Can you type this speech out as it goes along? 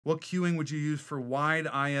What cueing would you use for wide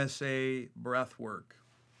ISA breath work?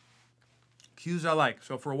 Cues I like.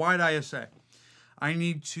 So for a wide ISA, I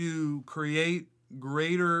need to create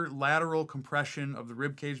greater lateral compression of the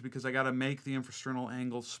rib cage because I got to make the infrasternal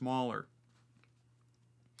angle smaller.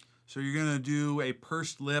 So you're going to do a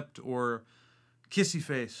pursed lipped or kissy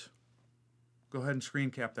face. Go ahead and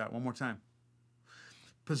screen cap that one more time.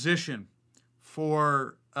 Position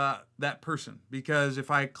for that person, because if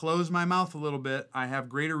I close my mouth a little bit, I have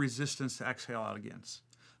greater resistance to exhale out against.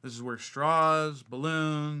 This is where straws,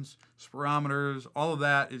 balloons, spirometers, all of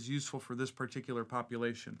that is useful for this particular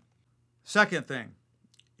population. Second thing,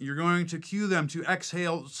 you're going to cue them to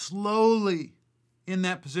exhale slowly in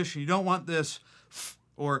that position. You don't want this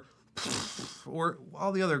or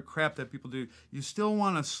all the other crap that people do. You still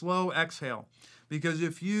want a slow exhale, because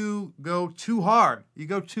if you go too hard, you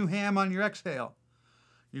go too ham on your exhale,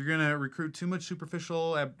 you're going to recruit too much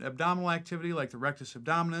superficial abdominal activity like the rectus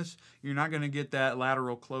abdominis. You're not going to get that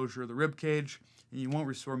lateral closure of the rib cage, and you won't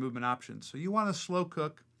restore movement options. So you want to slow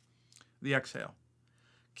cook the exhale.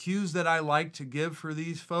 Cues that I like to give for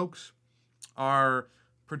these folks are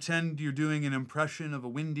pretend you're doing an impression of a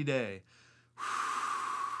windy day.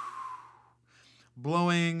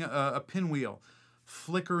 Blowing a pinwheel,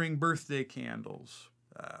 flickering birthday candles.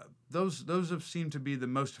 Those have seemed to be the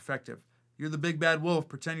most effective. You're the big bad wolf.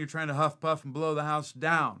 Pretend you're trying to huff, puff, and blow the house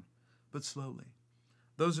down, but slowly.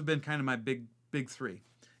 Those have been kind of my big three.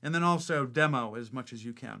 And then also demo as much as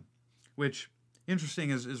you can, which, interesting,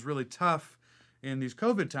 is really tough in these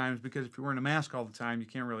COVID times, because if you're wearing a mask all the time, you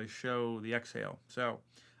can't really show the exhale. So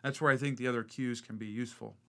that's where I think the other cues can be useful.